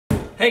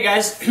Hey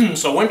guys,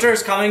 so winter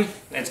is coming,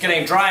 it's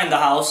getting dry in the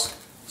house,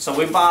 so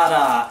we bought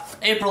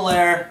a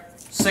Aprilaire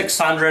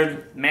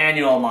 600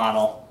 manual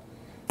model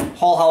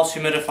whole house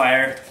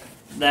humidifier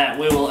that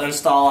we will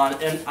install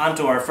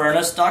onto our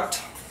furnace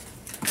duct.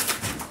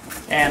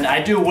 And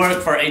I do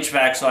work for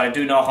HVAC, so I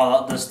do know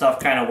how this stuff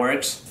kind of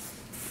works.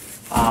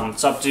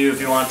 It's up to you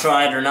if you want to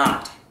try it or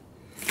not.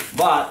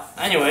 But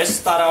anyways,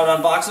 thought I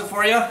would unbox it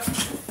for you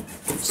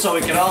so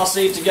we can all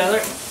see it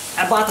together.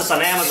 I bought this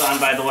on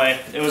Amazon, by the way.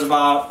 It was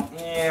about,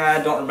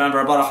 I don't remember,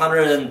 about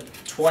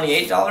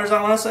 $128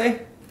 I want to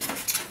say.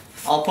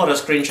 I'll put a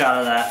screenshot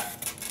of that.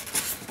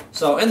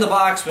 So in the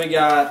box we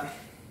got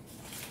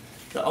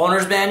the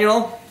owner's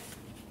manual.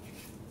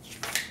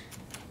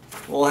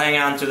 We'll hang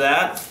on to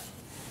that.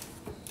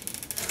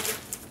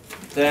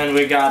 Then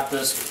we got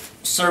this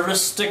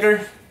service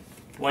sticker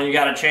when you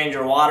got to change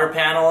your water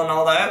panel and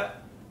all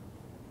that.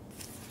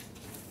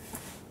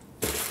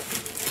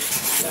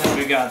 Then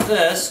we got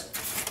this.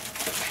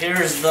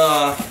 Here's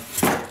the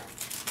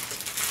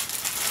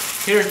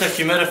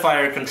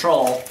humidifier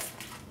control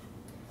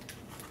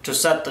to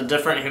set the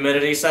different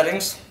humidity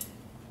settings.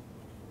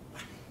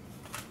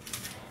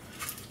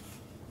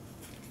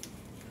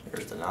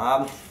 Here's the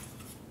knob.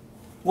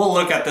 We'll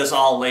look at this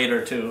all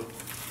later too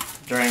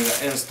during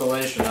the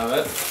installation of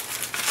it.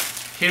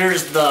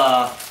 Here's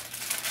the,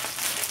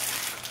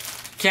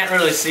 can't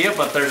really see it,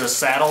 but there's a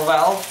saddle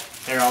valve.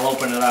 Here, I'll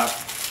open it up.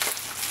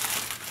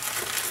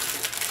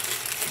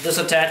 This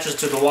attaches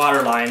to the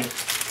water line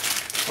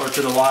or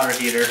to the water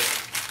heater.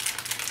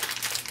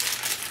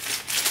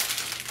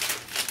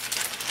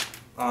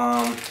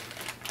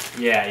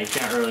 Yeah, you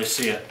can't really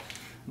see it,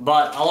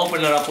 but I'll open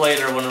it up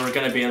later when we're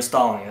going to be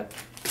installing it.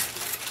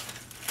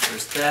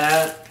 There's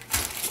that.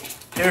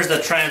 Here's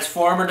the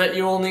transformer that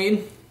you will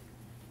need.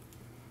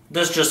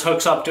 This just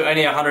hooks up to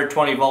any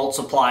 120 volt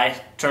supply,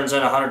 turns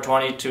in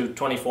 120 to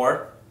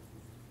 24.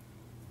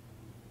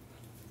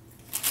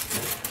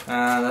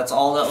 That's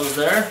all that was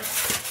there.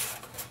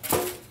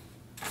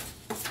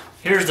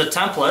 Here's the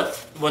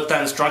template with the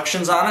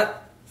instructions on it.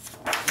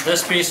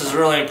 This piece is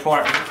really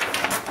important.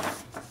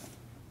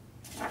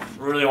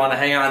 Really want to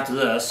hang on to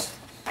this.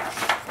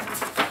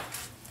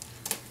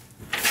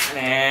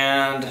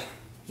 And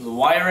the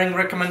wiring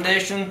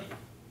recommendation,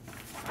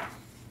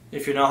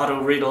 if you know how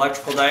to read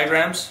electrical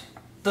diagrams.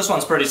 This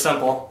one's pretty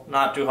simple,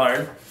 not too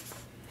hard.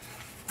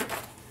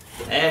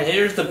 And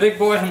here's the big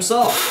boy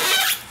himself.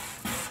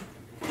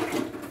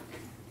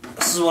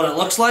 This is what it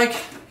looks like.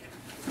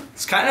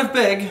 It's kind of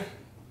big,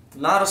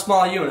 not a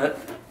small unit.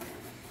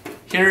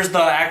 Here's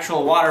the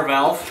actual water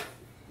valve.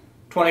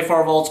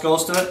 24 volts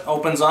goes to it,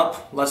 opens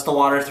up, lets the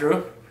water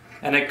through,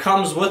 and it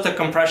comes with a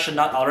compression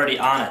nut already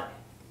on it.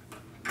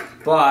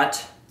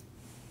 But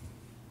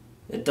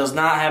it does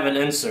not have an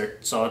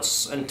insert, so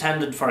it's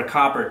intended for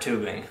copper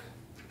tubing.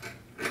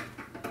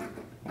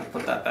 I'll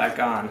put that back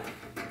on.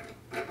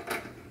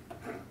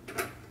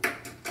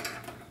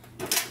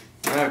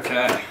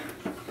 Okay.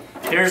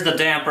 Here's the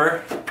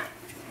damper.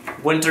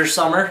 Winter,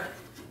 summer.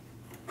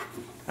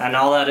 And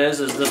all that is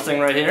this thing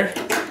right here.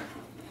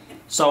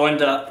 So in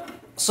the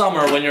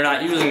summer, when you're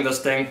not using this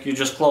thing, you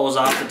just close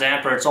off the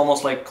damper. It's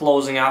almost like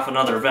closing off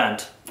another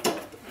vent.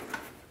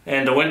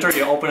 In the winter,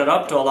 you open it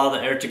up to allow the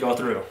air to go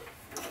through.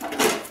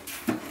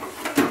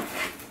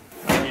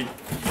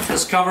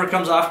 This cover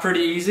comes off pretty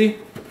easy.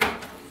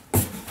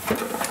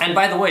 And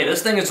by the way,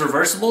 this thing is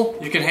reversible.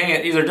 You can hang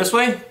it either this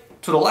way,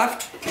 to the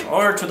left,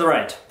 or to the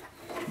right.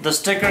 The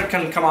sticker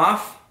can come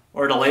off,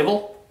 or the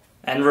label,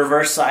 and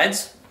reverse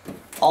sides.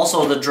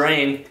 Also, the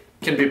drain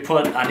can be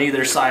put on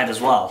either side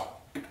as well.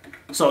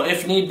 So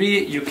if need be,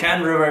 you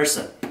can reverse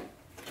it.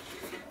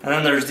 And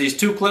then there's these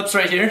two clips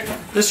right here.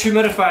 This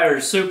humidifier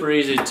is super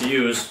easy to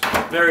use,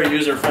 very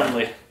user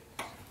friendly.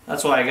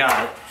 That's why I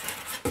got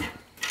it.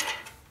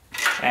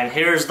 And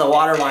here's the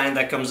water line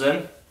that comes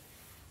in.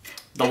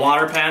 The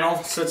water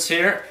panel sits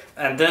here,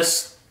 and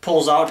this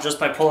pulls out just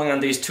by pulling on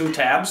these two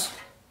tabs.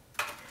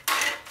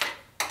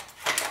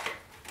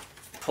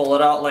 Pull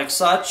it out like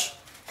such.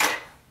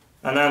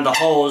 And then the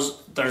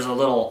hose, there's a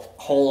little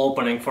hole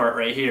opening for it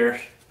right here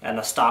and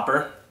a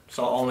stopper,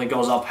 so it only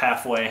goes up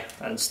halfway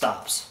and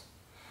stops.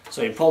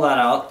 So you pull that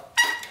out.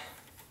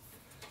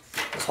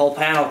 This whole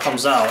panel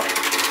comes out.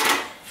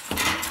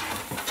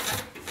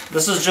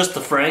 This is just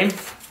the frame.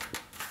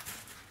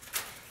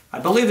 I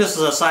believe this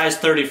is a size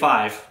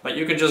 35, but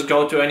you can just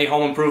go to any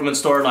home improvement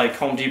store like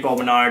Home Depot,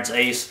 Menards,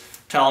 Ace,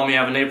 tell them you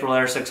have an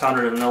Aprilaire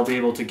 600 and they'll be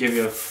able to give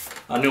you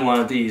a new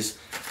one of these.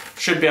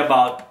 Should be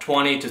about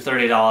 $20 to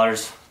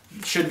 $30.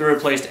 Should be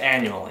replaced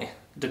annually,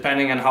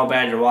 depending on how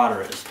bad your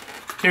water is.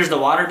 Here's the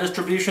water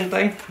distribution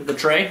thing, the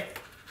tray.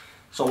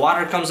 So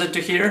water comes into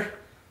here,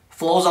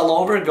 flows all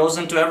over, goes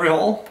into every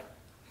hole,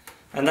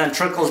 and then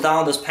trickles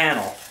down this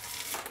panel,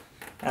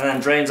 and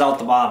then drains out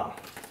the bottom.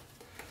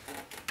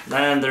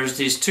 Then there's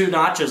these two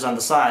notches on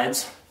the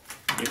sides.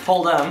 You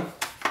pull them,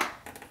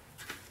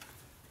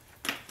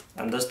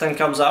 and this thing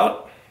comes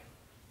out.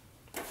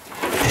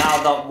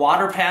 Now the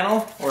water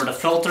panel, or the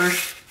filter,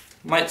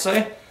 might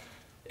say,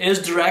 is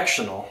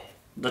directional.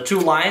 the two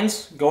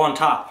lines go on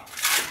top.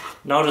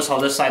 Notice how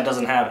this side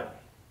doesn't have it.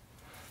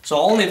 So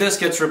only this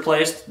gets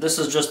replaced. This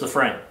is just the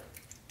frame.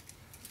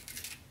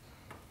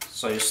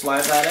 So you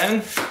slide that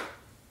in.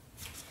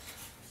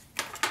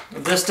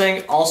 This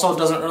thing also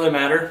doesn't really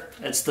matter.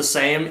 It's the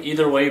same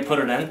either way you put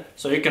it in.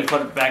 So you can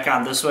put it back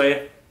on this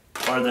way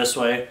or this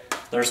way.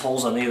 There's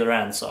holes on either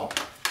end, so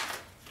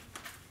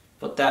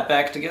put that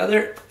back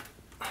together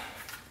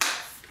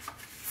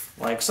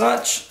like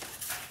such.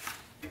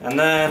 And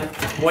then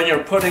when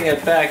you're putting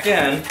it back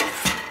in,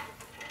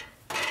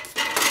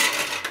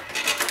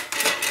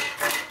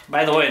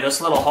 by the way,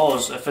 this little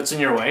hose, if it's in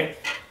your way,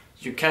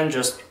 you can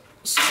just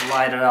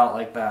slide it out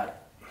like that.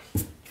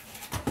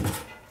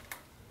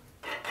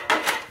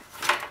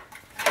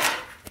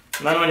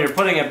 And then when you're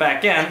putting it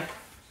back in,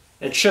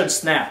 it should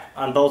snap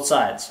on both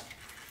sides.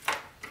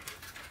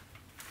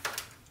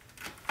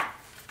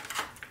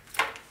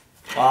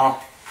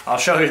 Well, I'll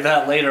show you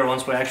that later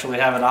once we actually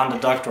have it on the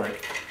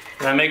ductwork.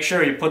 And then make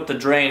sure you put the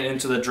drain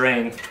into the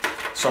drain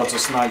so it's a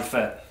snug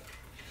fit.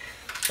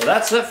 So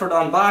that's it for the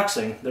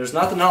unboxing. There's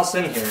nothing else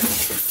in here.